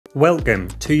Welcome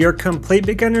to your complete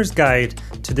beginner's guide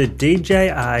to the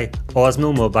DJI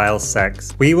Osmo Mobile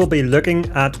 6. We will be looking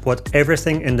at what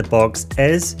everything in the box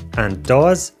is and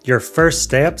does, your first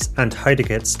steps and how to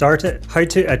get started, how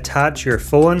to attach your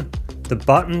phone, the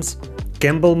buttons,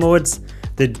 gimbal modes,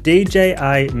 the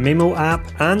DJI Mimo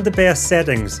app, and the best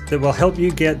settings that will help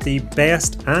you get the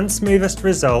best and smoothest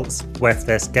results with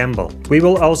this gimbal. We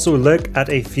will also look at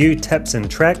a few tips and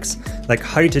tricks like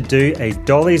how to do a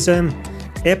dolly zoom,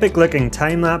 epic looking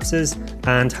time lapses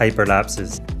and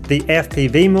hyperlapses, the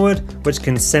FPV mode which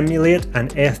can simulate an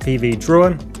FPV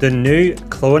drone, the new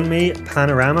Clone Me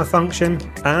panorama function,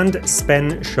 and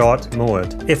spin shot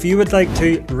mode. If you would like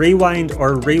to rewind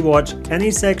or rewatch any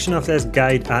section of this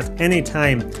guide at any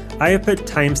time, I have put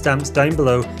timestamps down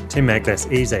below to make this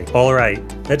easy. Alright,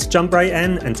 let's jump right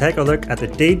in and take a look at the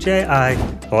DJI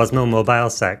Osmo Mobile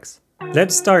 6.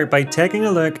 Let's start by taking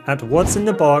a look at what's in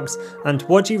the box and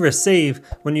what you receive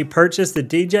when you purchase the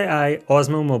DJI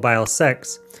Osmo Mobile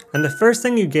 6. And the first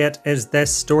thing you get is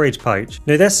this storage pouch.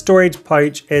 Now this storage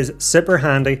pouch is super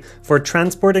handy for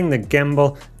transporting the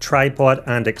gimbal, tripod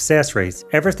and accessories.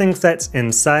 Everything fits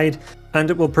inside and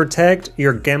it will protect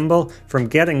your gimbal from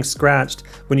getting scratched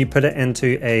when you put it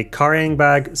into a carrying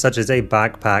bag such as a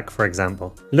backpack, for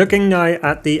example. Looking now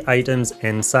at the items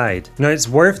inside. Now it's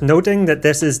worth noting that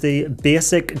this is the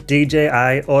basic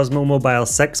DJI Osmo Mobile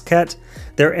 6 kit.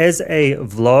 There is a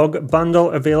vlog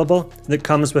bundle available that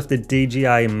comes with the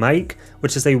DJI mic,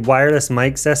 which is a wireless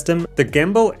mic system. The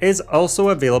gimbal is also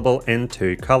available in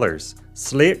two colors,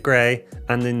 slate grey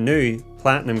and the new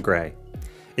platinum grey.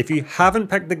 If you haven't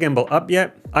picked the gimbal up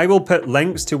yet, I will put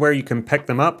links to where you can pick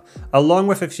them up, along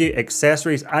with a few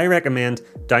accessories I recommend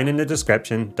down in the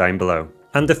description down below.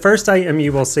 And the first item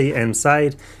you will see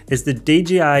inside is the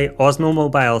DJI Osmo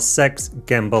Mobile 6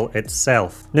 gimbal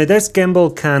itself. Now this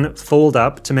gimbal can fold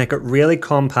up to make it really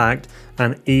compact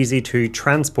and easy to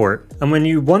transport. And when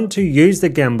you want to use the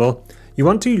gimbal, you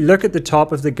want to look at the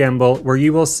top of the gimbal where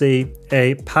you will see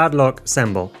a padlock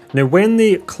symbol. Now when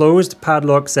the closed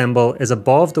padlock symbol is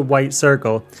above the white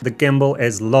circle, the gimbal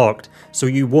is locked, so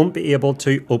you won't be able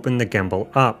to open the gimbal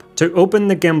up. To open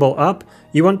the gimbal up,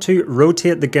 you want to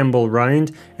rotate the gimbal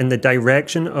round in the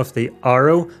direction of the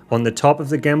arrow on the top of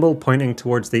the gimbal pointing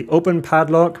towards the open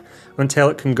padlock until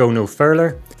it can go no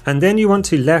further. And then you want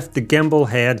to lift the gimbal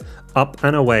head up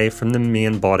and away from the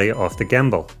main body of the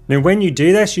gimbal. Now when you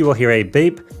do this, you will hear a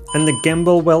beep and the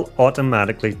gimbal will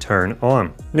automatically turn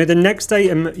on. Now the next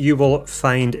item you will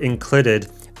find included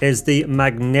is the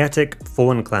magnetic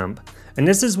phone clamp. And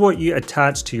this is what you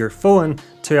attach to your phone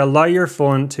to allow your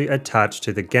phone to attach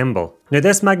to the gimbal. Now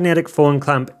this magnetic phone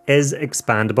clamp is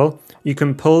expandable. You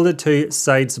can pull the two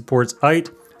side supports out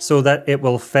so that it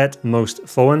will fit most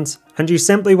phones. And you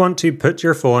simply want to put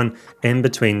your phone in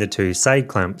between the two side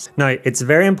clamps. Now, it's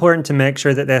very important to make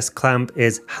sure that this clamp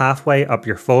is halfway up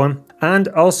your phone. And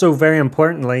also very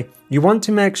importantly, you want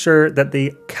to make sure that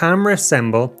the camera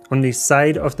symbol on the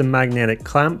side of the magnetic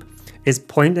clamp is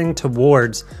pointing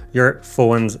towards your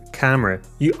phone's camera.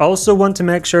 You also want to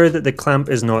make sure that the clamp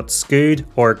is not skewed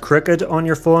or crooked on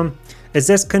your phone, as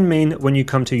this can mean when you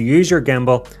come to use your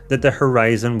gimbal that the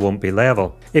horizon won't be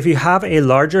level. If you have a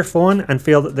larger phone and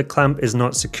feel that the clamp is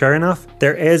not secure enough,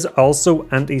 there is also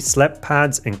anti-slip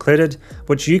pads included,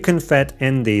 which you can fit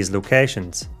in these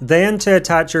locations. Then to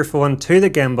attach your phone to the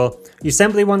gimbal, you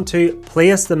simply want to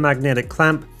place the magnetic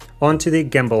clamp onto the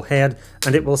gimbal head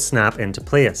and it will snap into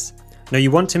place. Now you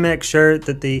want to make sure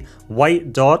that the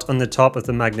white dot on the top of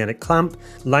the magnetic clamp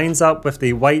lines up with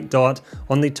the white dot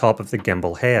on the top of the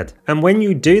gimbal head. And when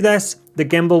you do this, the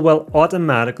gimbal will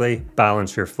automatically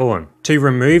balance your phone. To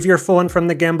remove your phone from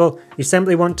the gimbal, you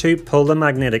simply want to pull the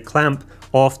magnetic clamp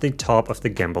off the top of the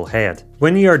gimbal head.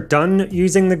 When you are done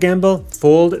using the gimbal,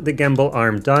 fold the gimbal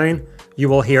arm down. You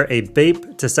will hear a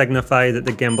beep to signify that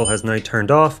the gimbal has now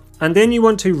turned off. And then you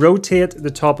want to rotate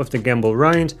the top of the gimbal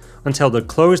round until the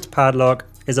closed padlock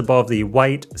is above the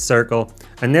white circle.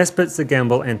 And this puts the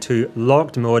gimbal into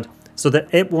locked mode so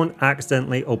that it won't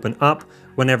accidentally open up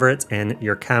whenever it's in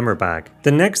your camera bag.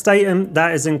 The next item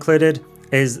that is included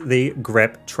is the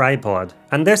grip tripod.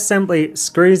 And this simply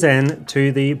screws in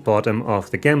to the bottom of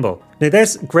the gimbal. Now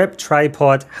this grip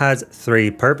tripod has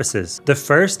three purposes. The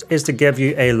first is to give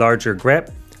you a larger grip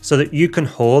so that you can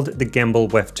hold the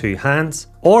gimbal with two hands,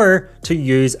 or to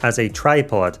use as a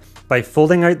tripod by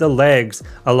folding out the legs,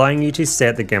 allowing you to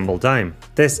set the gimbal down.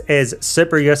 This is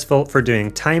super useful for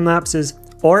doing time lapses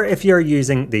or if you're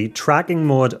using the tracking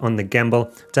mode on the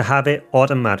gimbal to have it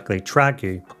automatically track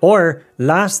you. Or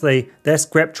lastly, this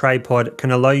grip tripod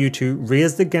can allow you to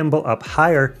raise the gimbal up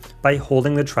higher by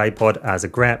holding the tripod as a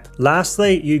grip.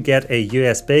 Lastly, you get a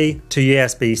USB to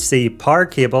USB-C power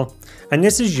cable, and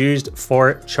this is used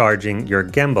for charging your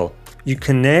gimbal. You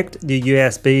connect the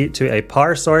USB to a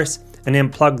power source and then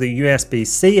plug the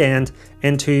USB-C end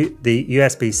into the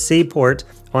USB-C port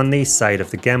on the side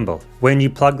of the gimbal. When you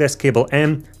plug this cable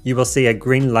in, you will see a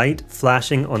green light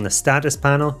flashing on the status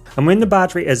panel, and when the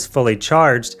battery is fully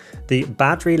charged, the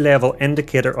battery level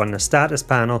indicator on the status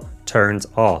panel turns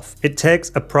off. It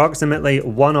takes approximately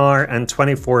 1 hour and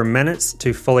 24 minutes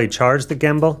to fully charge the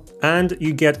gimbal, and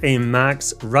you get a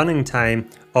max running time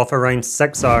of around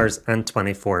 6 hours and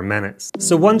 24 minutes.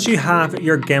 So once you have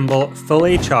your gimbal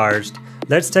fully charged,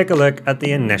 let's take a look at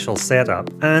the initial setup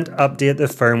and update the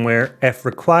firmware if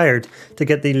required to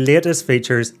get the latest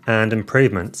features and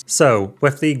improvements. So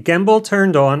with the gimbal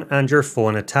turned on and your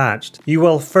phone attached, you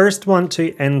will first want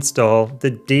to install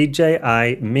the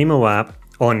DJI Mimo app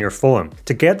on your phone.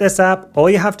 To get this app, all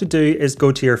you have to do is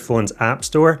go to your phone's app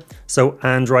store, so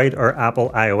Android or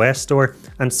Apple iOS store,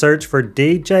 and search for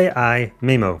DJI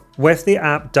Mimo. With the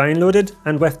app downloaded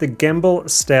and with the gimbal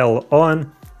still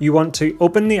on, you want to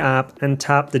open the app and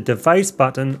tap the device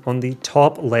button on the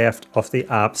top left of the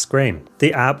app screen.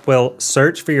 The app will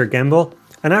search for your gimbal,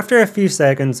 and after a few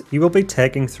seconds, you will be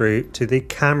taken through to the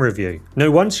camera view. Now,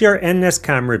 once you're in this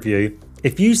camera view,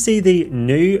 if you see the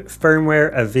new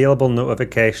firmware available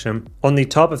notification on the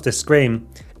top of the screen,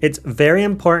 it's very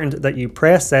important that you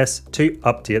press this to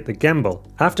update the gimbal.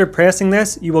 After pressing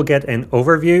this, you will get an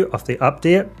overview of the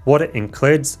update, what it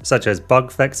includes, such as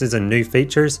bug fixes and new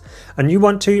features, and you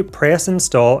want to press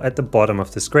install at the bottom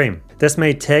of the screen. This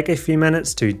may take a few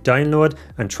minutes to download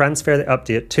and transfer the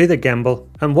update to the gimbal,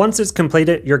 and once it's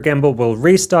completed, your gimbal will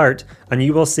restart and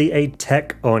you will see a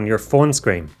tick on your phone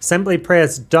screen. Simply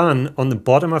press done on the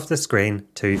bottom of the screen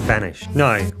to finish.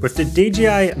 Now, with the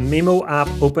DJI Mimo app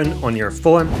open on your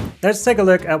phone, let's take a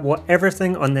look at what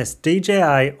everything on this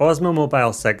DJI Osmo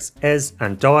Mobile 6 is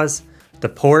and does, the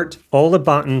port, all the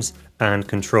buttons, and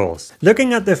controls.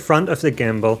 Looking at the front of the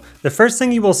gimbal, the first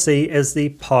thing you will see is the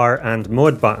power and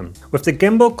mode button. With the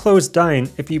gimbal closed down,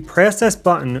 if you press this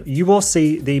button, you will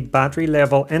see the battery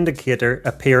level indicator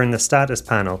appear in the status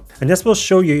panel, and this will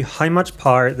show you how much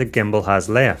power the gimbal has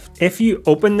left. If you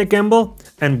open the gimbal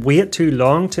and wait too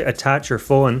long to attach your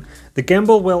phone, the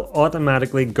gimbal will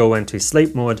automatically go into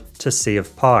sleep mode to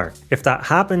save power. If that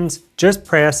happens, just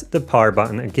press the power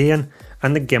button again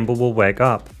and the gimbal will wake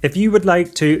up. If you would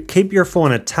like to keep your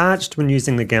phone attached when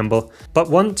using the gimbal, but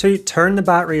want to turn the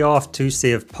battery off to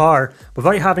save power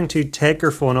without having to take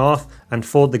your phone off and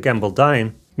fold the gimbal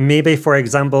down, maybe for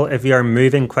example if you are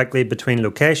moving quickly between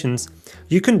locations,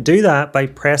 you can do that by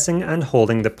pressing and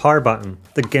holding the power button.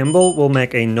 The gimbal will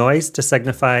make a noise to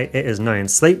signify it is now in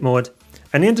sleep mode,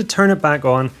 and then to turn it back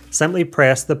on, simply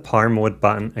press the power mode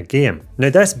button again. Now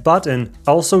this button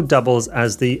also doubles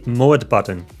as the mode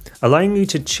button, allowing you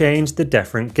to change the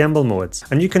different gimbal modes,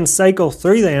 and you can cycle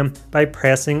through them by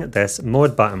pressing this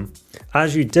mode button.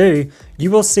 As you do,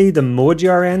 you will see the mode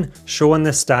you're in show on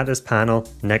the status panel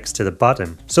next to the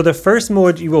button. So the first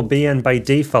mode you will be in by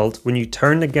default when you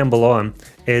turn the gimbal on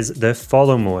is the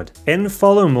follow mode. In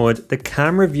follow mode, the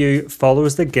camera view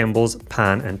follows the gimbal's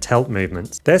pan and tilt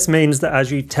movements. This means that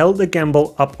as you tilt the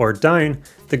gimbal up or down,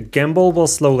 the gimbal will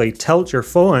slowly tilt your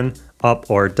phone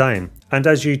up or down. And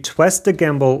as you twist the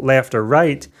gimbal left or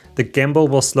right, the gimbal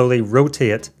will slowly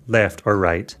rotate left or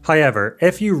right. However,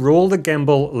 if you roll the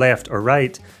gimbal left or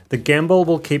right, the gimbal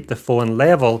will keep the phone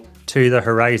level to the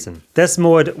horizon. This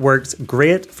mode works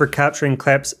great for capturing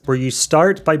clips where you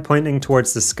start by pointing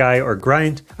towards the sky or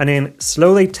ground and then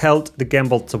slowly tilt the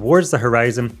gimbal towards the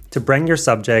horizon to bring your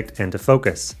subject into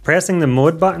focus. Pressing the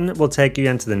mode button will take you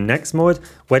into the next mode,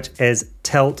 which is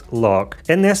tilt lock.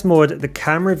 In this mode, the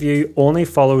camera view only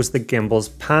follows the gimbal's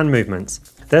pan movements.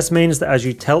 This means that as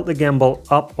you tilt the gimbal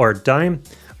up or down,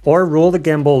 or roll the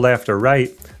gimbal left or right,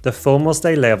 the phone will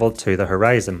stay level to the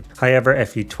horizon. However,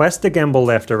 if you twist the gimbal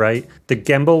left or right, the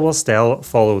gimbal will still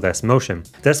follow this motion.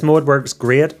 This mode works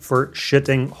great for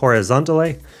shooting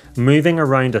horizontally, moving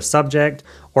around a subject,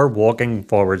 or walking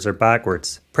forwards or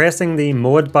backwards. Pressing the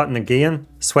mode button again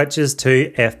switches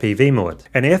to FPV mode.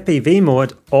 In FPV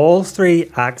mode, all three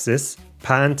axes,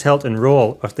 pan, tilt and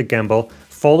roll of the gimbal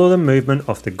follow the movement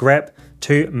of the grip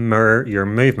to mirror your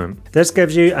movement. This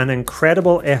gives you an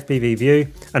incredible FPV view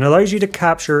and allows you to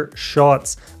capture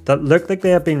shots that look like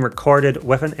they have been recorded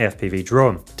with an FPV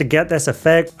drone. To get this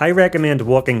effect, I recommend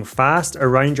walking fast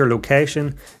around your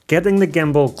location, getting the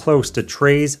gimbal close to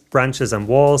trees, branches and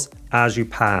walls as you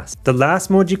pass. The last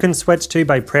mode you can switch to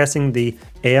by pressing the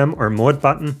M or mode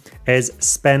button is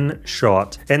spin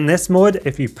shot. In this mode,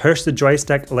 if you push the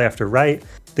joystick left or right,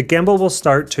 the gimbal will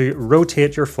start to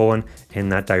rotate your phone in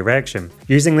that direction.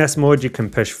 Using this mode, you can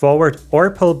push forward or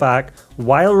pull back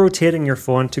while rotating your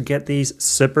phone to get these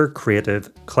super creative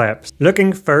clips.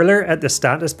 Looking further at the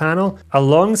status panel,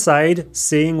 alongside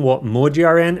seeing what mode you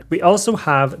are in, we also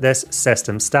have this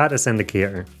system status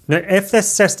indicator. Now, if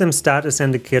this system status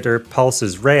indicator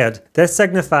pulses red, this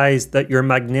signifies that your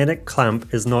magnetic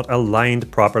clamp is not aligned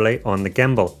properly on the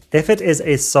gimbal. If it is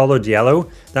a solid yellow,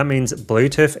 that means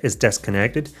Bluetooth is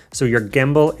disconnected, so your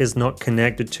gimbal is not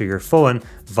connected to your phone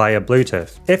via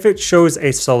Bluetooth. If it shows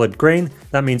a solid green,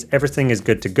 that means everything is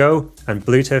good to go and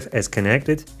Bluetooth is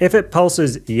connected. If it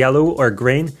pulses yellow or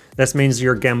green, this means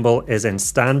your gimbal is in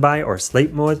standby or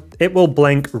sleep mode. It will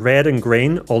blink red and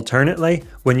green alternately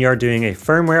when you're doing a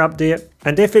firmware update.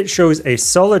 And if it shows a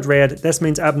solid red, this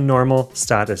means abnormal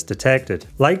status detected.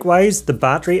 Likewise, the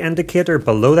battery indicator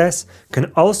below this can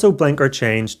also blink or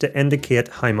change to indicate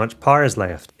how much power is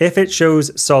left. If it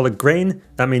shows solid green,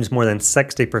 that means more than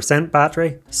 60%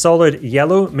 battery. Solid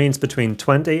yellow means between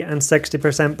 20 and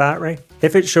 60% battery.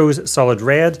 If it shows solid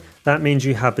red, that means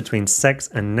you have between 6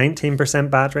 and 19%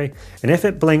 battery. And if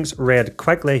it blinks red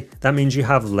quickly, that means you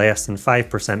have less than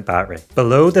 5% battery.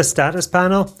 Below the status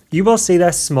panel, you will see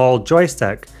this small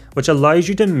joystick, which allows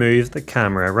you to move the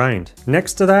camera around.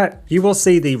 Next to that, you will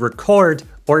see the record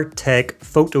or take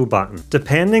photo button.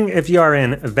 Depending if you are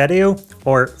in video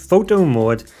or photo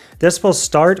mode, this will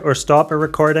start or stop a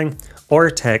recording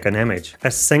or take an image. A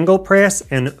single press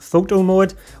in photo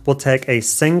mode will take a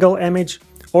single image,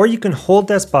 or you can hold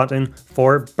this button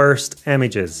for burst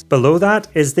images. Below that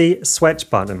is the switch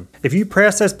button. If you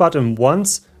press this button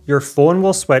once, your phone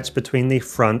will switch between the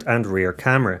front and rear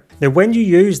camera. Now, when you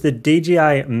use the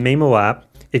DJI Mimo app,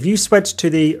 if you switch to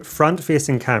the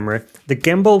front-facing camera, the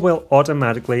gimbal will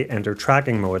automatically enter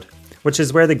tracking mode, which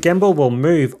is where the gimbal will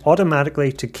move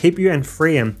automatically to keep you in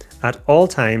frame at all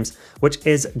times, which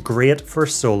is great for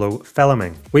solo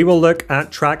filming. We will look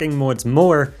at tracking modes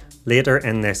more later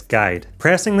in this guide.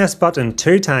 Pressing this button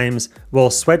 2 times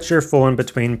will switch your phone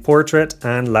between portrait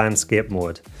and landscape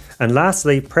mode. And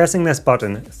lastly, pressing this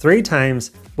button 3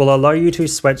 times will allow you to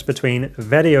switch between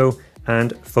video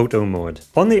and photo mode.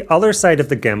 On the other side of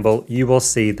the gimbal, you will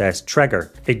see this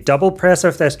trigger. A double press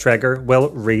of this trigger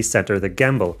will recenter the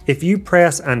gimbal. If you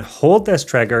press and hold this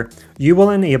trigger, you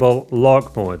will enable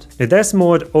lock mode. Now, this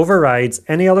mode overrides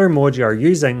any other mode you are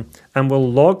using and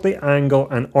will lock the angle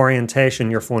and orientation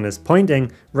your phone is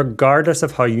pointing regardless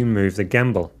of how you move the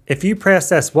gimbal. If you press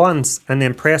this once and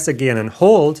then press again and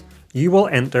hold, you will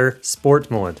enter sport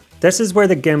mode. This is where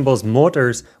the gimbal's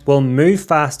motors will move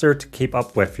faster to keep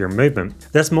up with your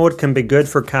movement. This mode can be good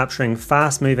for capturing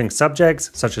fast-moving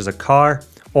subjects such as a car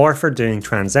or for doing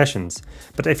transitions.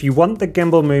 But if you want the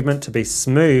gimbal movement to be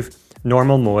smooth,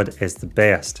 normal mode is the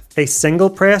best. A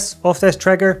single press of this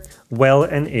trigger will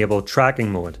enable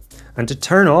tracking mode. And to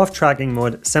turn off tracking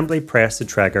mode, simply press the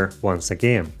trigger once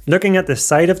again. Looking at the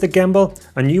side of the gimbal,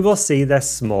 and you will see this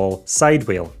small side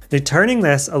wheel. Now, turning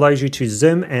this allows you to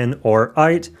zoom in or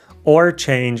out, or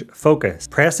change focus.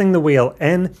 Pressing the wheel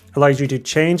in allows you to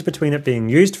change between it being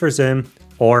used for zoom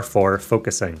or for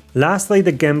focusing. Lastly,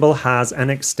 the gimbal has an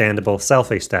extendable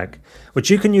selfie stick, which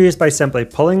you can use by simply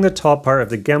pulling the top part of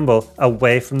the gimbal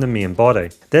away from the main body.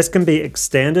 This can be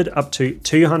extended up to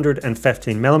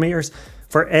 215mm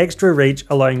for extra reach,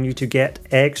 allowing you to get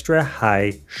extra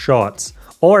high shots,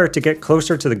 or to get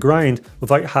closer to the ground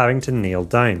without having to kneel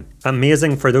down.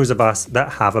 Amazing for those of us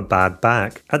that have a bad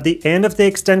back. At the end of the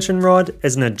extension rod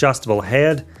is an adjustable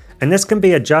head, and this can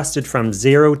be adjusted from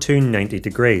 0 to 90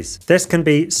 degrees. This can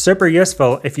be super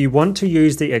useful if you want to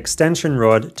use the extension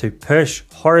rod to push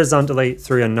horizontally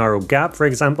through a narrow gap, for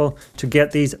example, to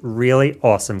get these really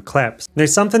awesome clips. Now,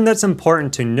 something that's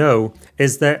important to know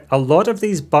is that a lot of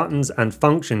these buttons and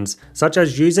functions, such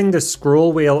as using the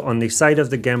scroll wheel on the side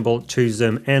of the gimbal to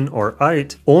zoom in or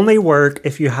out, only work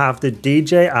if you have the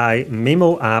DJI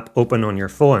Mimo app open on your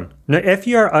phone. Now, if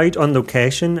you are out on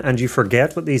location and you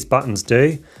forget what these buttons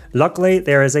do, luckily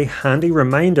there is a handy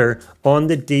reminder on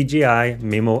the DJI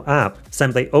Mimo app.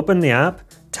 Simply open the app,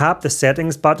 tap the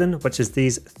settings button, which is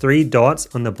these 3 dots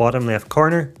on the bottom left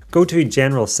corner, go to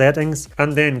general settings,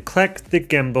 and then click the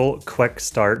gimbal quick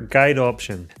start guide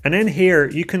option. And in here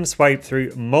you can swipe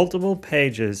through multiple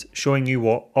pages showing you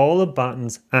what all the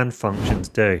buttons and functions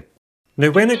do. Now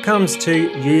when it comes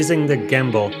to using the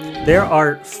gimbal, there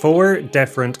are 4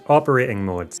 different operating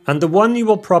modes, and the one you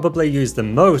will probably use the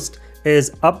most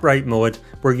is upright mode,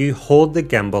 where you hold the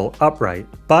gimbal upright.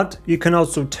 But you can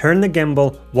also turn the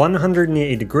gimbal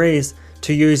 180 degrees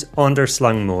to use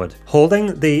underslung mode.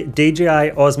 Holding the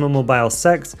DJI Osmo Mobile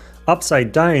 6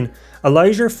 upside down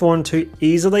allows your phone to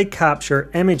easily capture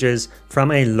images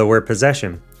from a lower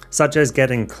position, such as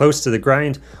getting close to the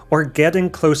ground or getting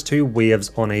close to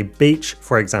waves on a beach,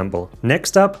 for example.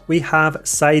 Next up, we have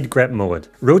side grip mode.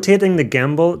 Rotating the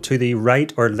gimbal to the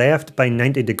right or left by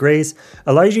 90 degrees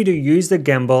allows you to use the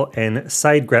gimbal in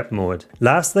side grip mode.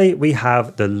 Lastly, we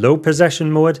have the low position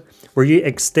mode, where you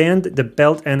extend the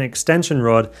built-in extension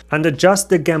rod and adjust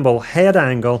the gimbal head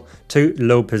angle to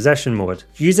low position mode.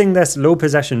 Using this low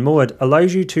position mode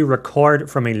allows you to record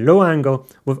from a low angle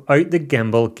without the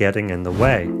gimbal getting in the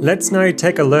way. Let's now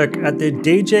take a look at the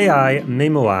DJI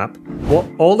Mimo app, what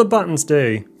all the buttons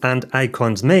do and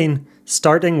icons mean,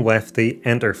 starting with the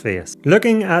interface.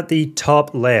 Looking at the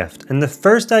top left, and the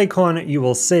first icon you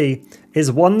will see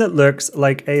is one that looks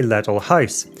like a little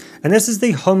house, and this is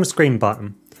the home screen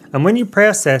button. And when you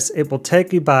press this, it will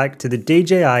take you back to the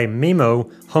DJI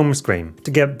Mimo home screen. To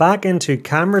get back into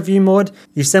camera view mode,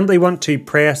 you simply want to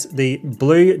press the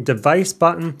blue device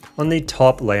button on the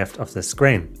top left of the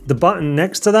screen. The button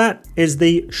next to that is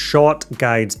the Shot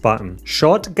Guides button.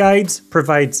 Shot Guides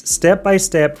provides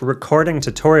step-by-step recording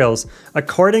tutorials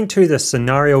according to the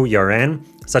scenario you're in,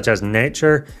 such as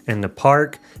nature, in the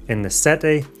park, in the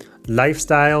city,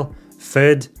 lifestyle,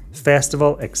 food,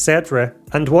 festival, etc.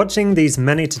 And watching these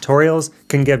mini tutorials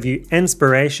can give you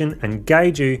inspiration and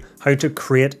guide you how to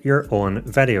create your own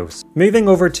videos. Moving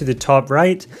over to the top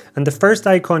right, and the first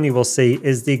icon you will see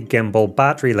is the gimbal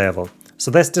battery level.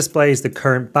 So this displays the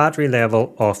current battery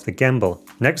level of the gimbal.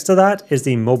 Next to that is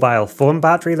the mobile phone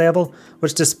battery level,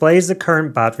 which displays the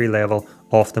current battery level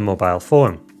of the mobile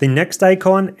phone. The next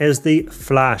icon is the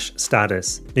flash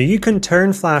status. Now you can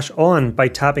turn flash on by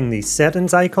tapping the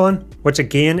settings icon, which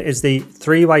again is the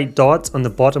 3 white dots on the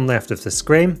bottom left of the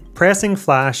screen, pressing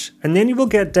flash, and then you will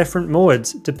get different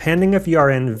modes depending if you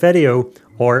are in video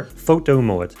or photo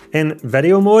mode. In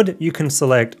video mode, you can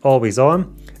select always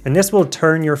on, and this will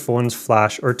turn your phone's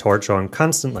flash or torch on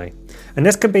constantly. And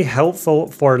this can be helpful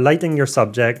for lighting your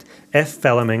subject if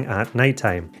filming at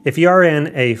nighttime. If you are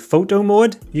in a photo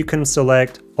mode, you can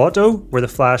select auto, where the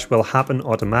flash will happen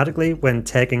automatically when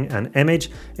taking an image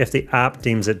if the app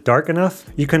deems it dark enough.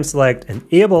 You can select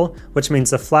enable, which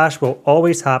means the flash will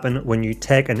always happen when you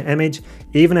take an image,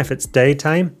 even if it's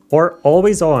daytime, or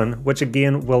always on, which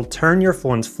again will turn your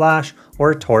phone's flash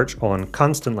or torch on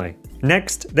constantly.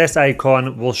 Next, this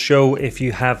icon will show if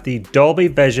you have the Dolby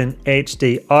Vision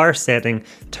HDR setting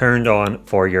turned on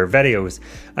for your videos,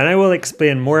 and I will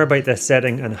explain more about this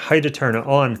setting and how to turn it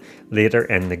on later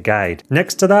in the guide.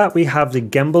 Next to that, we have the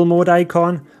gimbal mode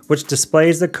icon, which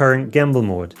displays the current gimbal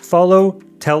mode: follow,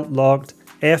 tilt locked,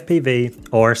 FPV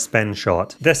or spin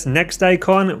shot. This next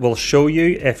icon will show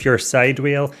you if your side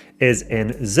wheel is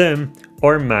in zoom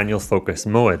or manual focus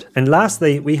mode. And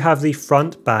lastly, we have the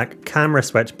front back camera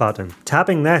switch button.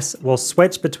 Tapping this will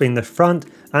switch between the front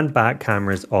and back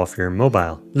cameras of your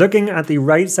mobile. Looking at the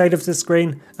right side of the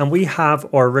screen, and we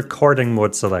have our recording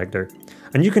mode selector.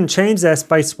 And you can change this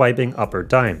by swiping up or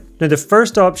down. Now the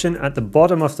first option at the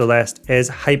bottom of the list is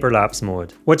hyperlapse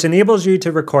mode, which enables you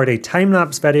to record a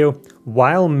time-lapse video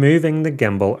while moving the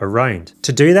gimbal around.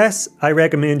 To do this, I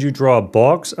recommend you draw a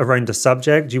box around the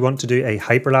subject you want to do a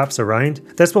hyperlapse around.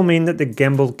 This will mean that the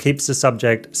gimbal keeps the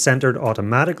subject centered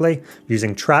automatically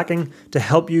using tracking to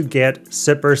help you get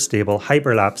super stable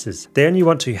hyperlapses. Then you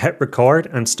want to hit record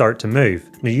and start to move.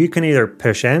 Now you can either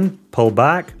push in, pull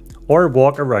back, or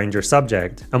walk around your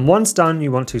subject. And once done,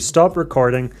 you want to stop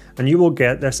recording and you will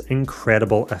get this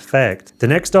incredible effect. The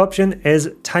next option is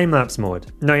time-lapse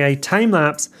mode. Now a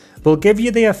time-lapse will give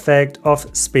you the effect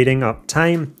of speeding up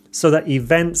time so that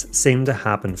events seem to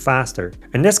happen faster.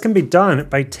 And this can be done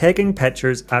by taking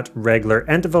pictures at regular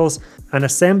intervals and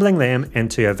assembling them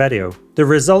into a video. The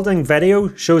resulting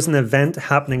video shows an event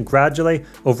happening gradually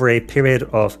over a period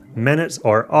of minutes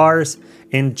or hours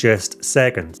in just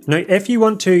seconds. Now, if you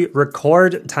want to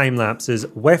record time lapses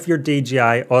with your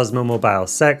DJI Osmo Mobile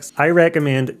 6, I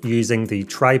recommend using the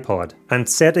tripod and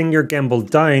setting your gimbal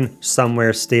down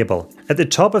somewhere stable. At the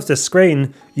top of the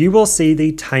screen, you will see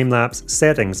the time-lapse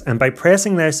settings, and by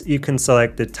pressing this, you can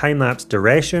select the time-lapse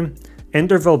duration,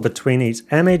 interval between each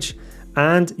image,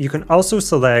 and you can also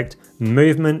select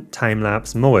movement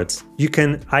time-lapse modes. You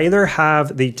can either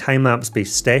have the time-lapse be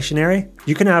stationary,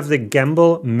 you can have the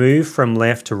gimbal move from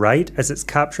left to right as it's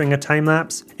capturing a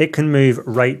time-lapse, it can move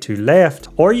right to left,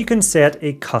 or you can set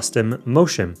a custom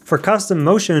motion. For custom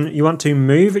motion, you want to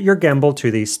move your gimbal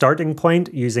to the starting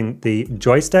point using the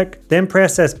joystick, then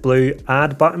press this blue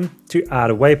add button to add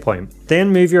a waypoint.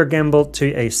 Then move your gimbal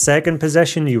to a second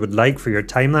position you would like for your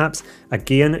time-lapse,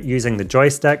 again using the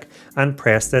joystick, and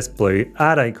press this blue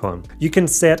add icon. You can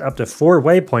set up to 4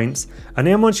 waypoints, and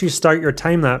then once you start your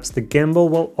time-lapse, the gimbal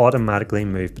will automatically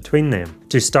move between them.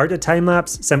 To start a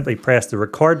time-lapse, simply press the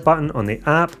record button on the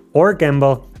app or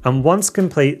gimbal, and once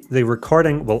complete, the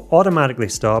recording will automatically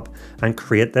stop and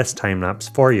create this time-lapse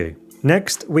for you.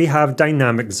 Next, we have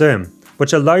dynamic zoom,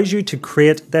 which allows you to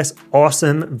create this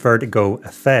awesome vertigo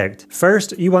effect.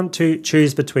 First, you want to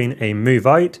choose between a move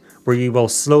out, where you will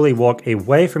slowly walk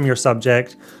away from your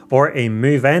subject, or a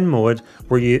move in mode,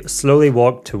 where you slowly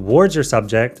walk towards your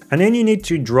subject, and then you need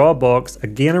to draw a box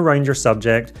again around your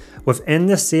subject within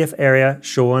the safe area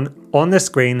shown on the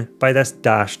screen by this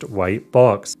dashed white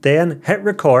box. Then hit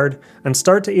record and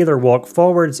start to either walk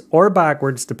forwards or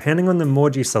backwards depending on the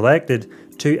mode you selected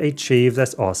to achieve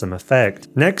this awesome effect.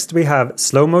 Next, we have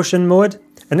slow motion mode,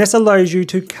 and this allows you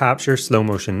to capture slow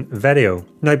motion video.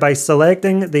 Now, by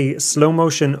selecting the slow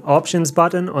motion options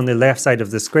button on the left side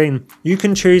of the screen, you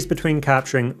can choose between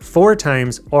capturing 4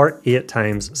 times or 8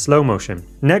 times slow motion.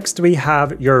 Next, we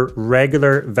have your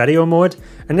regular video mode,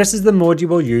 and this is the mode you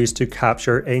will use to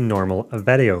capture a normal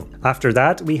video. After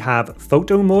that, we have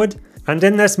photo mode, and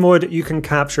in this mode you can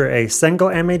capture a single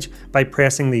image by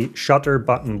pressing the shutter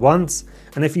button once,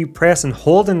 and if you press and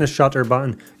hold in the shutter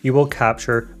button, you will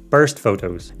capture burst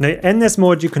photos. Now, in this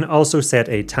mode you can also set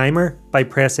a timer by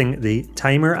pressing the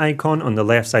timer icon on the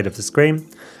left side of the screen,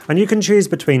 and you can choose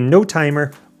between no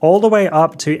timer all the way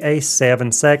up to a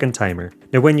 7-second timer.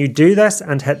 Now, when you do this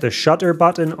and hit the shutter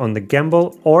button on the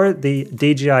gimbal or the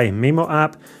DJI Mimo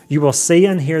app, you will see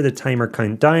and hear the timer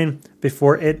count down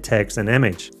before it takes an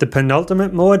image. The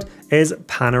penultimate mode is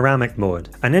panoramic mode,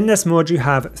 and in this mode you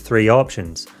have 3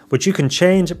 options, which you can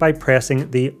change by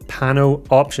pressing the Pano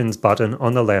Options button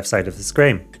on the left side of the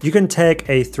screen. You can take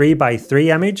a 3x3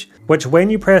 image, which when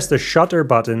you press the shutter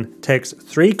button takes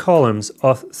 3 columns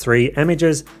of 3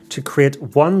 images to create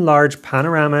one large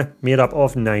panorama made up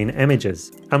of 9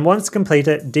 images. And once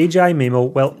completed, DJI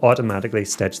Mimo will automatically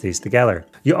stitch these together.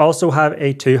 You also have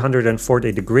a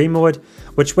 240-degree mode,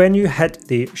 which when you hit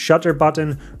the shutter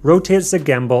button, rotates the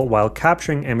gimbal while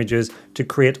capturing images to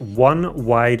create one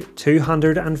wide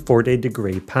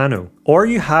 240-degree pano. Or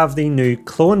you have the new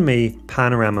Clone Me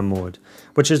panorama mode,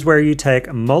 which is where you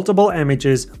take multiple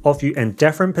images of you in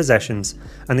different positions,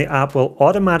 and the app will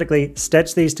automatically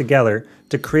stitch these together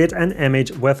to create an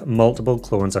image with multiple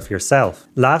clones of yourself.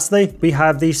 Lastly, we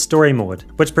have the story mode,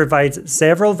 which provides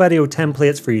several video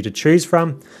templates for you to choose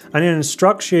from, and it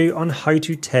instructs you on how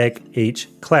to take each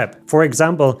clip. For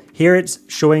example, here it's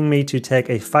showing me to take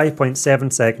a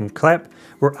 5.7-second clip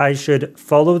where I should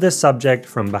follow the subject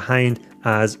from behind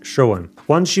as shown.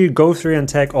 Once you go through and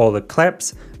take all the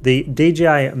clips, the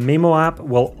DJI Mimo app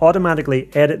will automatically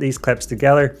edit these clips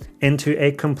together into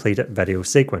a completed video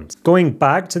sequence. Going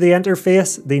back to the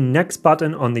interface, the next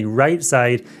button on the right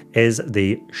side is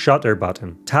the shutter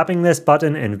button. Tapping this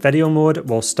button in video mode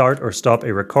will start or stop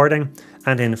a recording,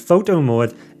 and in photo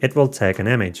mode, it will take an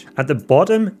image. At the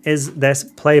bottom is this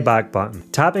playback button.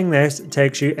 Tapping this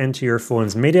takes you into your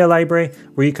phone's media library,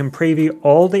 where you can preview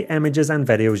all the images and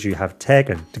videos you have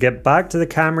taken. To get back to the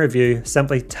camera view,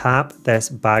 simply tap this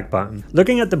back button.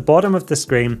 Looking at the bottom of the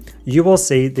screen, you will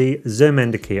see the zoom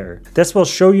indicator. This will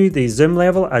show you the zoom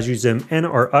level as you zoom in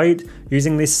or out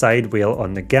using the side wheel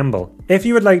on the gimbal. If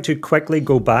you would like to quickly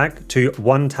go back to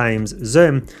 1x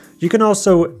zoom, you can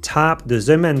also tap the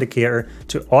zoom indicator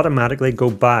to automatically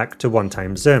go back to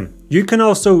 1x zoom. You can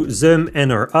also zoom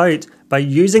in or out by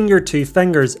using your 2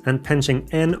 fingers and pinching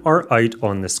in or out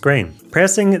on the screen.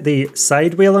 Pressing the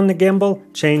side wheel on the gimbal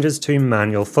changes to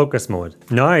manual focus mode.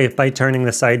 Now, by turning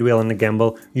the side wheel on the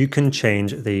gimbal, you can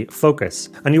change the focus.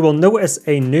 And you will notice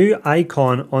a new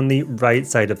icon on the right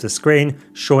side of the screen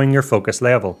showing your focus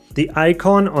level. The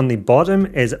icon on the bottom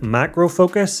is macro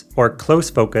focus or close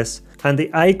focus, and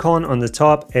the icon on the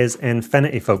top is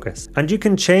infinity focus. And you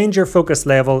can change your focus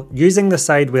level using the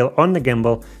side wheel on the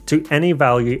gimbal to any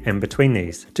value in between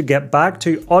these. To get back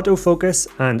to autofocus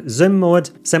and zoom mode,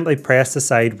 simply press the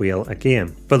side wheel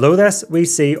again. Below this, we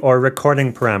see our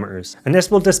recording parameters, and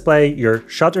this will display your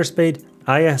shutter speed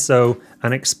ISO,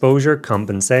 and exposure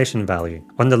compensation value.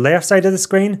 On the left side of the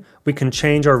screen, we can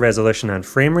change our resolution and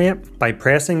frame rate by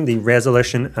pressing the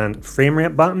resolution and frame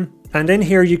rate button. And in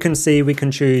here you can see we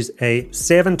can choose a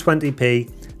 720p,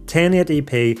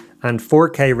 1080p and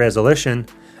 4K resolution,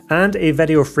 and a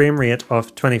video frame rate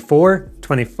of 24,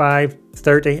 25,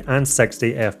 30 and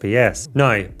 60 FPS.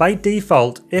 Now, by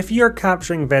default, if you're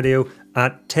capturing video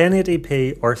at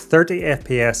 1080p or 30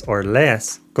 FPS or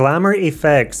less, glamour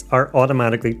effects are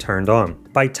automatically turned on.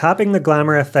 By tapping the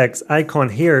glamour effects icon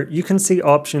here, you can see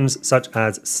options such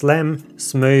as slim,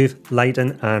 smooth,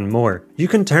 lighten and more. You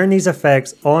can turn these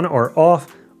effects on or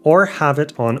off or have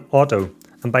it on auto.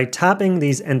 And by tapping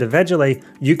these individually,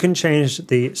 you can change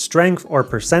the strength or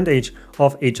percentage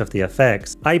of each of the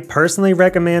effects. I personally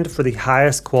recommend for the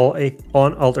highest quality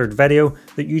unaltered video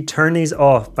that you turn these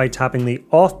off by tapping the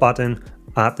off button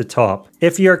at the top.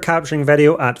 If you're capturing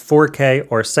video at 4K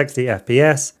or 60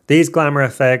 FPS, these glamour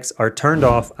effects are turned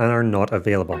off and are not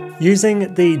available.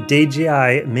 Using the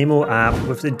DJI Mimo app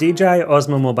with the DJI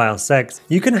Osmo Mobile 6,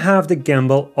 you can have the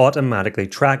gimbal automatically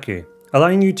track you,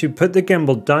 allowing you to put the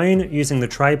gimbal down using the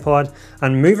tripod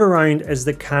and move around as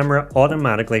the camera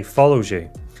automatically follows you,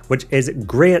 which is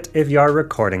great if you are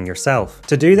recording yourself.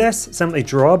 To do this, simply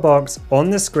draw a box on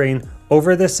the screen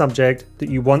over the subject that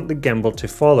you want the gimbal to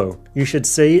follow. You should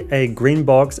see a green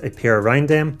box appear around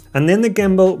them, and then the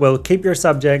gimbal will keep your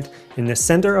subject in the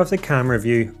center of the camera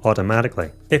view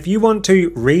automatically. If you want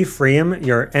to reframe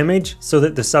your image so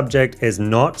that the subject is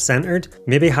not centered,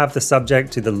 maybe have the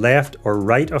subject to the left or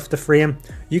right of the frame,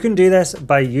 you can do this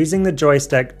by using the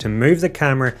joystick to move the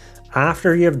camera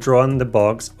after you have drawn the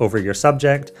box over your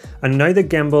subject, and now the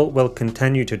gimbal will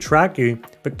continue to track you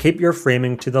but keep your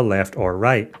framing to the left or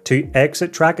right. To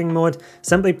exit tracking mode,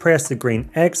 simply press the green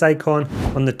X icon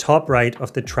on the top right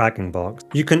of the tracking box.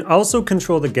 You can also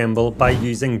control the gimbal by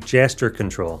using gesture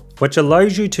control, which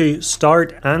allows you to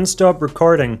start and stop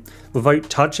recording without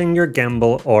touching your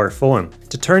gimbal or phone.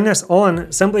 To turn this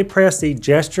on, simply press the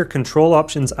gesture control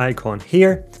options icon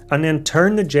here and then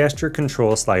turn the gesture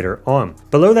control slider on.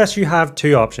 Below this you have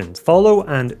two options, follow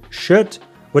and shoot,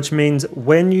 which means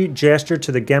when you gesture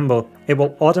to the gimbal, it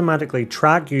will automatically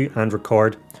track you and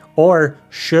record, or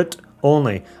shoot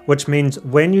only, which means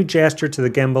when you gesture to the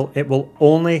gimbal, it will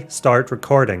only start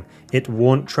recording. It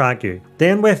won't track you.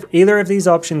 Then with either of these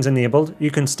options enabled,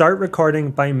 you can start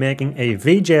recording by making a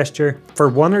V gesture for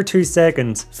 1 or 2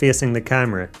 seconds facing the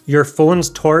camera. Your phone's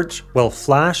torch will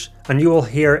flash and you will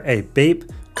hear a beep,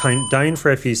 count down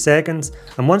for a few seconds,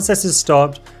 and once this is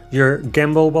stopped, your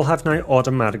gimbal will have now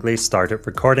automatically started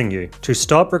recording you. To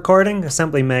stop recording,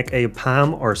 simply make a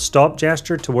palm or stop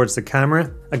gesture towards the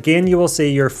camera. Again, you will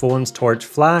see your phone's torch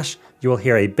flash, you will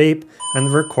hear a beep, and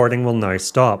the recording will now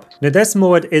stop. Now this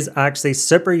mode is actually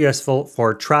super useful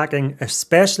for tracking,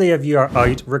 especially if you are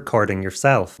out recording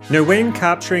yourself. Now when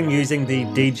capturing using the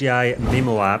DJI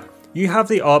Mimo app, you have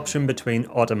the option between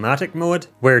automatic mode,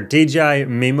 where DJI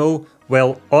Mimo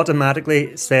will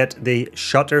automatically set the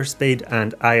shutter speed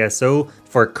and ISO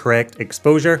for correct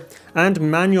exposure, and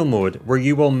manual mode, where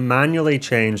you will manually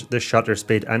change the shutter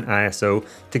speed and ISO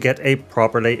to get a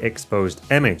properly exposed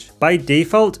image. By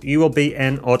default, you will be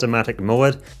in automatic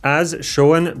mode, as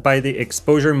shown by the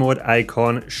exposure mode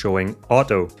icon showing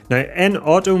auto. Now in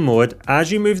auto mode, as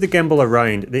you move the gimbal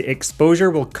around, the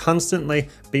exposure will constantly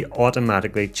be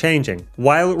automatically changing.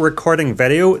 While recording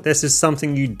video, this is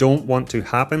something you don't want to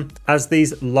happen, as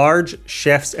these large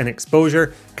shifts in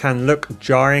exposure can look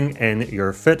jarring in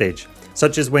your footage,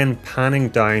 such as when panning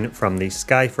down from the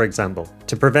sky, for example.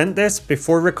 To prevent this,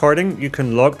 before recording, you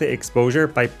can log the exposure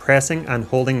by pressing and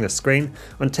holding the screen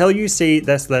until you see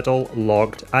this little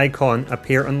logged icon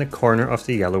appear on the corner of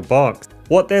the yellow box.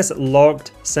 What this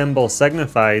logged symbol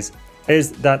signifies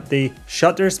is that the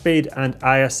shutter speed and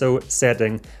ISO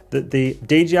setting that the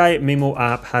DJI Mimo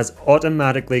app has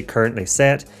automatically currently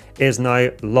set is now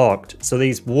locked, so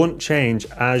these won't change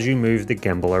as you move the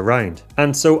gimbal around.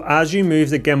 And so as you move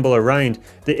the gimbal around,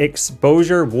 the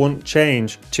exposure won't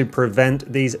change to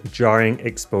prevent these jarring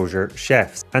exposure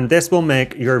shifts, and this will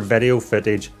make your video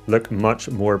footage look much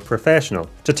more professional.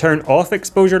 To turn off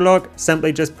exposure lock,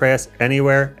 simply just press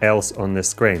anywhere else on the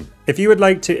screen. If you would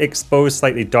like to expose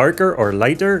slightly darker or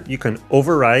lighter, you can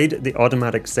override the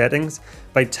automatic settings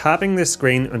by tapping the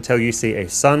screen until you see a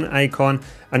sun icon,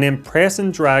 and then press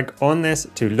and drag on this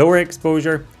to lower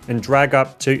exposure and drag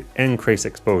up to increase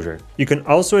exposure. You can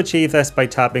also achieve this by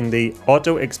tapping the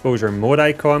auto exposure mode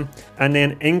icon and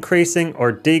then increasing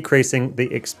or decreasing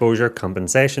the exposure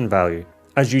compensation value.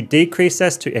 As you decrease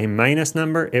this to a minus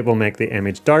number, it will make the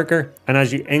image darker, and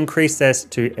as you increase this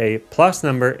to a plus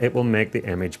number, it will make the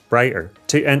image brighter.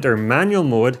 To enter manual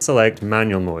mode, select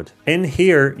manual mode. In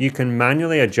here, you can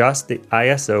manually adjust the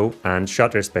ISO and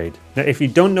shutter speed. Now, if you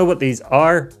don't know what these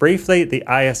are, briefly, the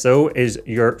ISO is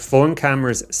your phone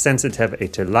camera's sensitivity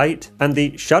to light, and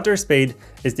the shutter speed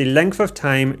is the length of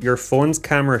time your phone's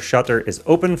camera shutter is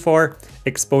open for,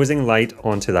 exposing light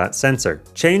onto that sensor.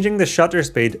 Changing the shutter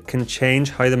speed can change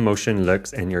how the motion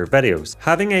looks in your videos.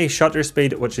 Having a shutter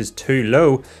speed which is too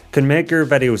low can make your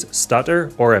videos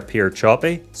stutter or appear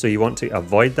choppy, so you want to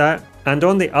avoid that. And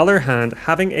on the other hand,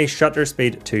 having a shutter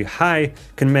speed too high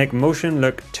can make motion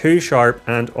look too sharp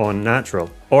and unnatural.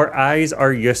 Our eyes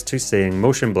are used to seeing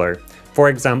motion blur. For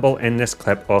example, in this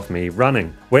clip of me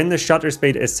running. When the shutter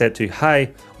speed is set too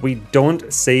high, we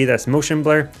don't see this motion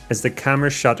blur as the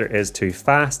camera's shutter is too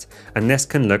fast, and this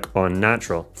can look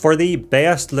unnatural. For the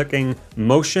best looking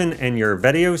motion in your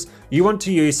videos, you want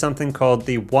to use something called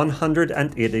the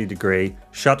 180-degree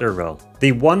shutter rule.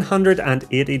 The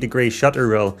 180-degree shutter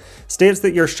rule states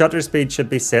that your shutter speed should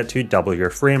be set to double your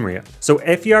frame rate. So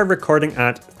if you are recording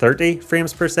at 30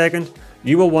 frames per second,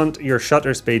 you will want your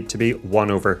shutter speed to be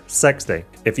 1/60.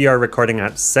 If you are recording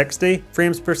at 60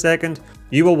 frames per second,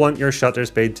 you will want your shutter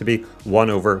speed to be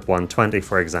 1/120,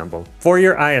 for example. For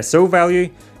your ISO value,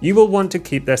 you will want to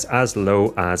keep this as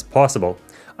low as possible.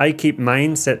 I keep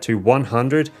mine set to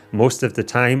 100 most of the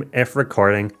time if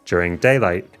recording during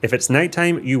daylight. If it's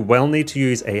nighttime, you will need to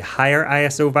use a higher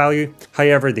ISO value.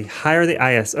 However, the higher the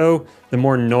ISO, the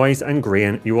more noise and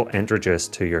grain you will introduce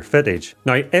to your footage.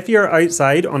 Now, if you're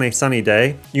outside on a sunny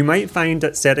day, you might find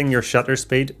that setting your shutter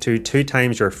speed to 2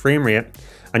 times your frame rate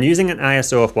and using an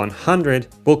ISO of 100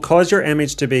 will cause your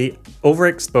image to be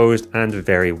overexposed and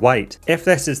very white. If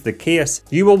this is the case,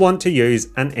 you will want to use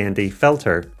an ND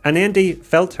filter. An ND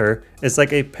filter is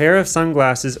like a pair of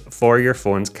sunglasses for your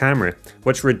phone's camera,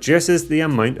 which reduces the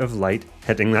amount of light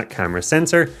hitting that camera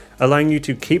sensor, allowing you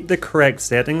to keep the correct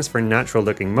settings for natural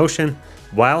looking motion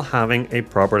while having a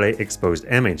properly exposed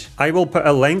image. I will put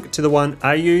a link to the one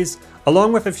I use,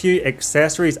 along with a few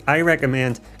accessories I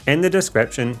recommend, in the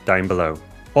description down below.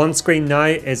 On screen now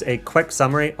is a quick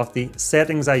summary of the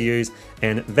settings I use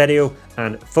in video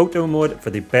and photo mode for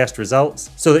the best results,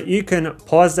 so that you can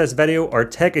pause this video or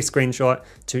take a screenshot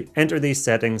to enter these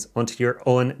settings onto your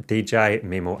own DJI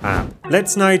Mimo app.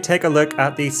 Let's now take a look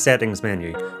at the settings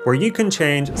menu, where you can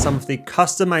change some of the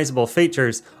customizable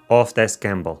features of this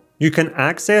gimbal. You can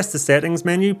access the settings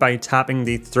menu by tapping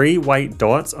the 3 white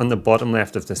dots on the bottom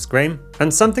left of the screen.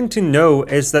 And something to know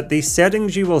is that the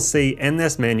settings you will see in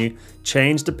this menu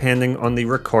change depending on the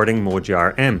recording mode you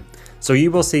are in. So you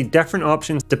will see different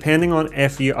options depending on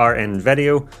if you are in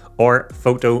video or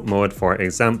photo mode, for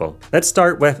example. Let's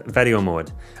start with video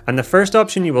mode. And the first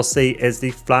option you will see is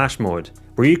the flash mode,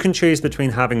 where you can choose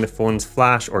between having the phone's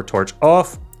flash or torch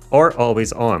off or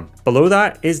always on. Below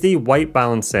that is the white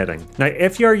balance setting. Now,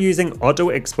 if you're using auto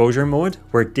exposure mode,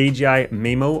 where DJI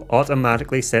Mimo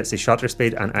automatically sets the shutter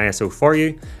speed and ISO for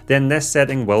you, then this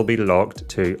setting will be locked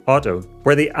to auto,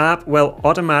 where the app will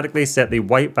automatically set the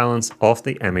white balance of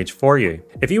the image for you.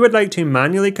 If you would like to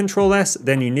manually control this,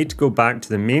 then you need to go back to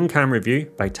the main camera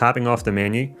view by tapping off the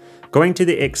menu, going to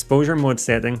the exposure mode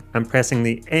setting and pressing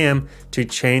the M to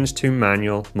change to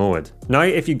manual mode. Now,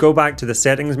 if you go back to the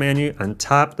settings menu and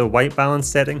tap the white balance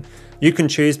setting, you can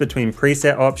choose between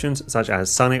preset options such as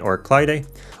sunny or cloudy,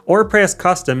 or press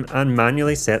custom and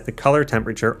manually set the color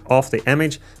temperature of the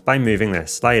image by moving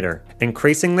this slider.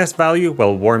 Increasing this value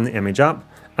will warm the image up,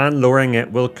 and lowering it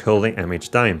will cool the image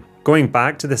down. Going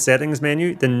back to the settings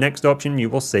menu, the next option you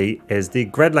will see is the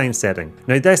grid line setting.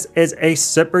 Now, this is a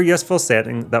super useful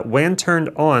setting that, when turned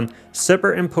on,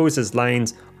 superimposes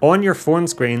lines on your phone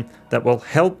screen that will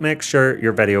help make sure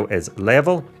your video is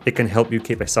level. It can help you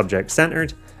keep a subject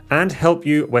centered and help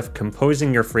you with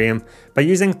composing your frame by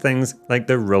using things like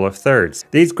the rule of thirds.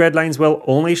 These grid lines will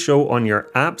only show on your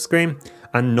app screen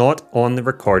and not on the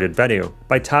recorded video.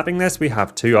 By tapping this, we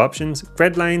have 2 options,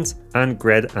 grid lines and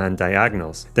grid and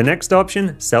diagonals. The next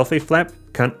option, selfie flip,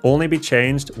 can only be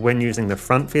changed when using the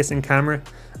front facing camera,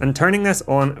 and turning this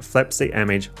on flips the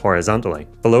image horizontally.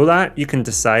 Below that, you can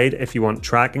decide if you want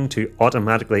tracking to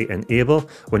automatically enable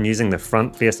when using the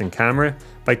front facing camera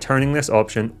by turning this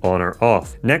option on or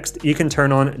off. Next, you can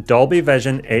turn on Dolby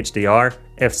Vision HDR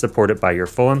if supported by your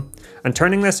phone. And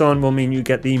turning this on will mean you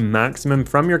get the maximum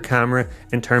from your camera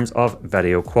in terms of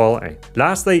video quality.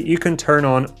 Lastly, you can turn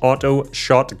on auto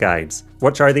shot guides,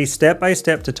 which are the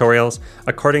step-by-step tutorials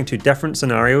according to different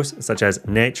scenarios such as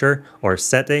nature or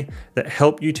city that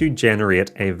help you to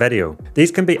generate a video.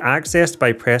 These can be accessed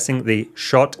by pressing the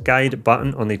shot guide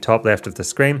button on the top left of the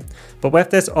screen, but with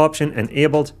this option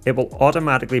enabled, it will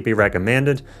automatically be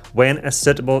recommended when a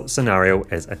suitable scenario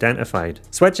is identified.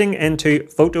 Switching into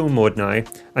photo mode now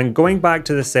and going back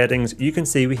to the settings, you can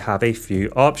see we have a few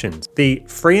options. The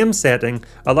frame setting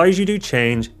allows you to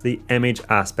change the image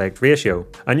aspect ratio,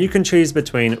 and you can choose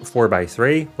between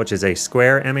 4:3, which is a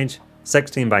square image,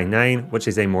 16:9, which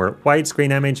is a more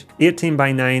widescreen image,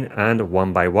 18:9 and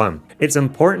 1:1. It's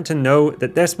important to know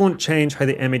that this won't change how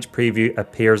the image preview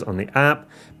appears on the app,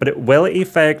 but it will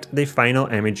affect the final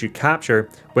image you capture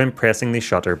when pressing the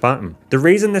shutter button. The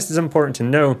reason this is important to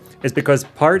know is because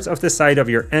parts of the side of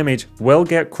your image will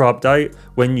get cropped out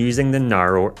when using the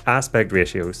narrow aspect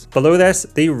ratios. Below this,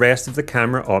 the rest of the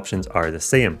camera options are the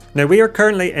same. Now we are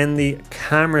currently in the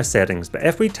camera settings, but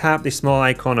if we tap the small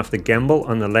icon of the gimbal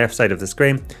on the left side of the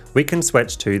screen, we can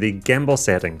switch to the gimbal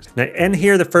settings. Now in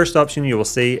here, the first option you will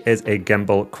see is a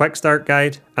gimbal quick start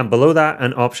guide, and below that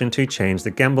an option to change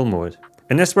the gimbal mode.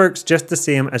 And this works just the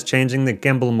same as changing the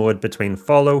gimbal mode between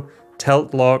follow,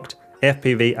 tilt locked,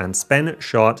 FPV and spin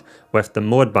shot with the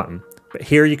mode button. But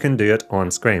here you can do it on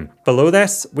screen. Below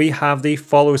this, we have the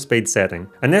follow speed setting,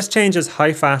 and this changes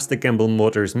how fast the gimbal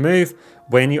motors move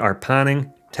when you are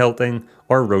panning, tilting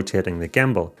or rotating the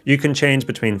gimbal. You can change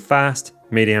between fast,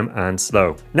 medium and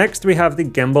slow. Next we have the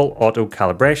gimbal auto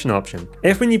calibration option.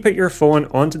 If when you put your phone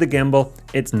onto the gimbal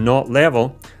it's not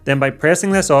level, then by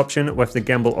pressing this option with the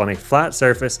gimbal on a flat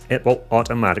surface, it will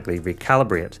automatically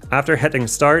recalibrate. After hitting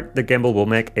start, the gimbal will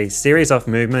make a series of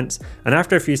movements, and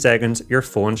after a few seconds your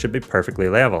phone should be perfectly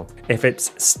level. If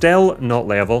it's still not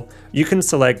level, you can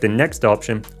select the next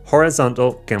option,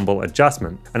 horizontal gimbal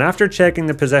adjustment, and after checking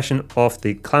the position of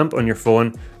the clamp on your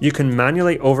phone, you can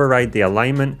manually override the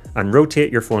alignment and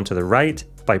rotate your phone to the right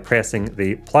by pressing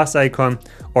the plus icon,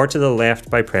 or to the left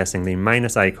by pressing the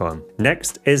minus icon.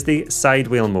 Next is the side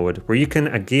wheel mode, where you can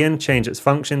again change its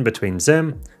function between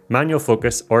zoom, manual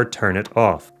focus or turn it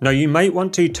off. Now you might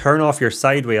want to turn off your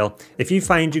side wheel if you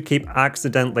find you keep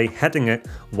accidentally hitting it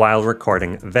while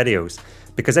recording videos.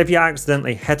 Because if you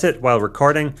accidentally hit it while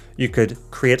recording, you could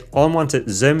create unwanted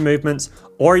zoom movements,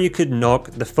 or you could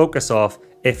knock the focus off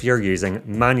if you're using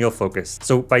manual focus.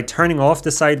 So by turning off the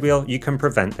side wheel, you can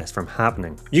prevent this from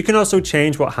happening. You can also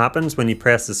change what happens when you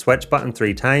press the switch button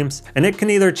 3 times, and it can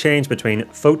either change between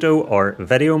photo or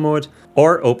video mode,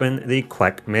 or open the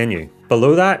quick menu.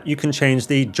 Below that, you can change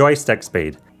the joystick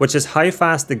speed, which is how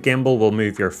fast the gimbal will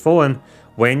move your phone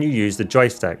when you use the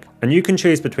joystick, and you can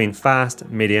choose between fast,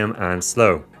 medium and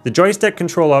slow. The joystick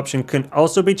control option can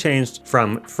also be changed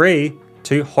from free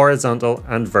to horizontal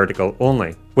and vertical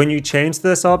only. When you change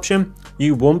this option,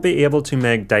 you won't be able to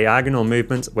make diagonal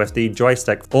movements with the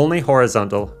joystick, only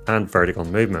horizontal and vertical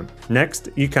movement. Next,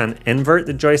 you can invert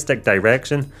the joystick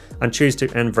direction and choose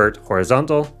to invert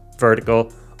horizontal,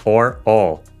 vertical or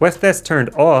all. With this turned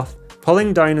off,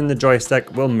 pulling down on the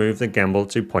joystick will move the gimbal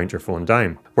to point your phone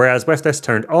down. Whereas with this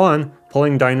turned on,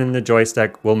 pulling down on the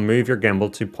joystick will move your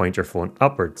gimbal to point your phone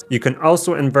upwards. You can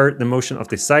also invert the motion of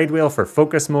the side wheel for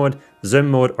focus mode,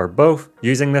 zoom mode or both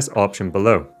using this option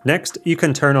below. Next, you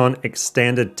can turn on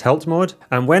extended tilt mode,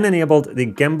 and when enabled, the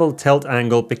gimbal tilt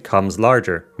angle becomes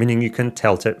larger, meaning you can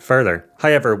tilt it further.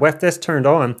 However, with this turned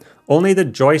on, only the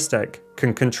joystick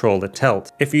can control the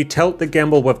tilt. If you tilt the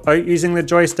gimbal without using the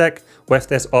joystick, with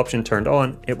this option turned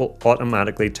on, it will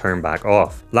automatically turn back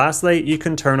off. Lastly, you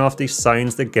can turn off the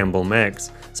sounds the gimbal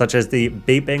makes, such as the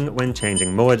beeping when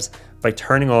changing modes, by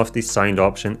turning off the sound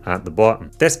option at the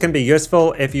bottom. This can be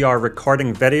useful if you are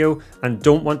recording video and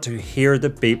don't want to hear the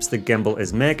beeps the gimbal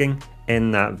is making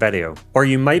in that video. Or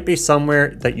you might be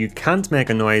somewhere that you can't make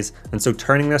a noise, and so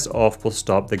turning this off will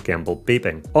stop the gimbal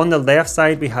beeping. On the left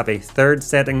side, we have a third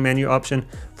setting menu option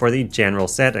for the general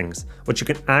settings, which you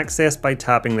can access by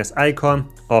tapping this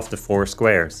icon off the 4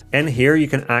 squares. In here, you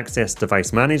can access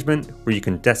device management, where you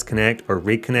can disconnect or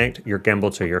reconnect your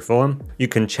gimbal to your phone. You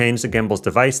can change the gimbal's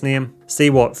device name, see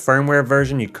what firmware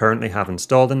version you currently have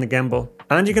installed in the gimbal,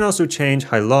 and you can also change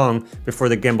how long before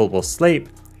the gimbal will sleep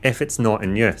if it's not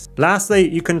in use. Lastly,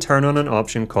 you can turn on an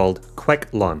option called Quick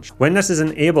Launch. When this is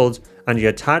enabled and you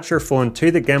attach your phone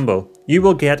to the gimbal, you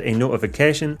will get a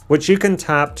notification which you can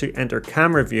tap to enter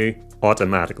camera view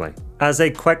automatically. As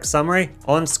a quick summary,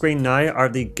 on screen now are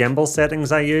the gimbal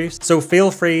settings I use, so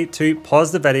feel free to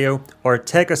pause the video or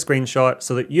take a screenshot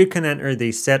so that you can enter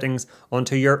these settings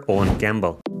onto your own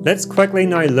gimbal. Let's quickly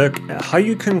now look at how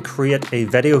you can create a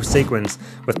video sequence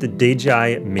with the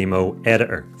DJI Mimo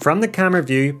editor. From the camera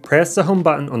view, press the home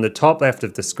button on the top left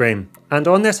of the screen. And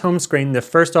on this home screen, the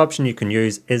first option you can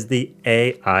use is the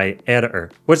AI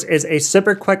editor, which is a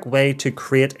super quick way to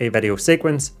create a video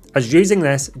sequence, as using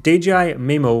this, DJI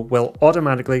Mimo will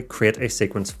automatically create a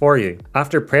sequence for you.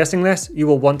 After pressing this, you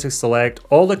will want to select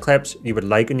all the clips you would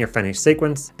like in your finished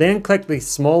sequence, then click the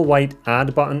small white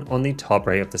add button on the top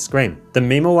right of the screen. The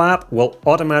Mimo app will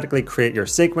automatically create your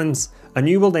sequence, and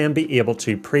you will then be able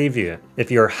to preview it.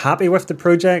 If you're happy with the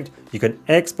project, you can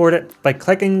export it by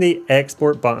clicking the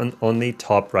export button on the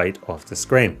top right of the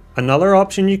screen. Another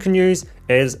option you can use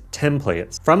is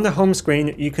templates. From the home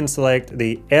screen, you can select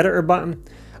the editor button,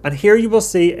 and here you will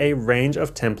see a range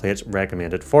of templates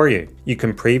recommended for you. You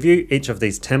can preview each of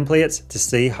these templates to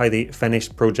see how the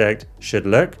finished project should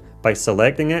look by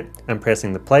selecting it and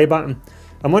pressing the play button.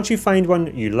 And once you find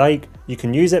one you like, you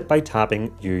can use it by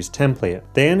tapping Use Template.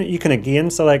 Then you can again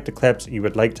select the clips you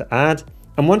would like to add.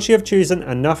 And once you have chosen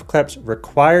enough clips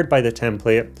required by the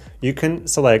template, you can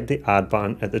select the add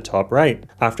button at the top right.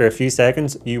 After a few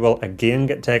seconds, you will again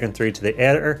get taken through to the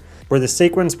editor, where the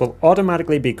sequence will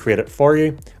automatically be created for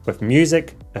you with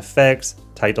music, effects,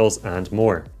 titles, and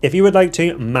more. If you would like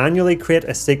to manually create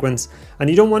a sequence and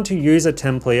you don't want to use a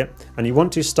template and you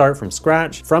want to start from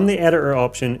scratch, from the editor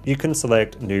option, you can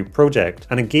select New Project.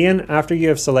 And again, after you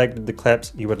have selected the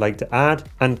clips you would like to add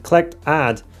and clicked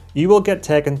Add, you will get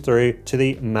taken through to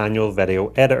the manual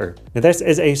video editor. Now this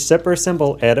is a super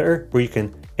simple editor where you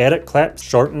can edit clips,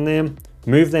 shorten them,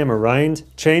 move them around,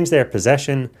 change their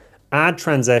position, add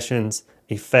transitions,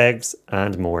 effects,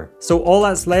 and more. So all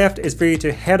that's left is for you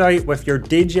to head out with your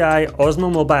DJI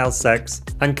Osmo Mobile 6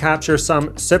 and capture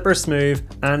some super smooth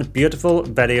and beautiful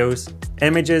videos,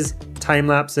 images, time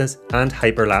lapses, and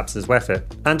hyperlapses with it.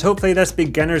 And hopefully this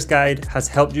beginner's guide has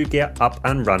helped you get up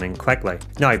and running quickly.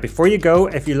 Now, before you go,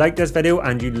 if you like this video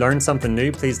and you learned something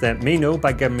new, please let me know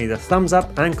by giving me the thumbs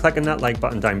up and clicking that like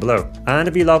button down below. And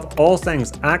if you love all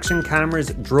things action cameras,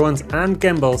 drones, and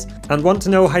gimbals, and want to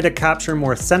know how to capture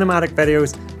more cinematic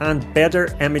videos and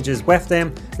better images with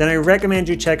them, then I recommend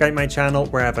you check out my channel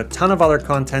where I have a ton of other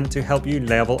content to help you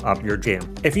level up your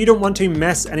game. If you don't want to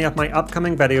miss any of my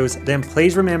upcoming videos, then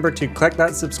please remember to click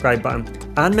that subscribe button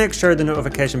and make sure the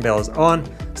notification bell is on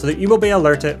so that you will be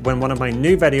alerted when one of my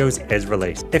new videos is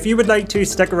released. If you would like to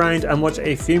stick around and watch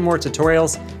a few more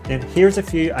tutorials, then here's a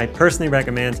few I personally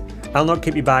recommend. I'll not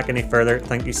keep you back any further.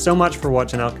 Thank you so much for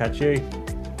watching. I'll catch you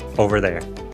over there.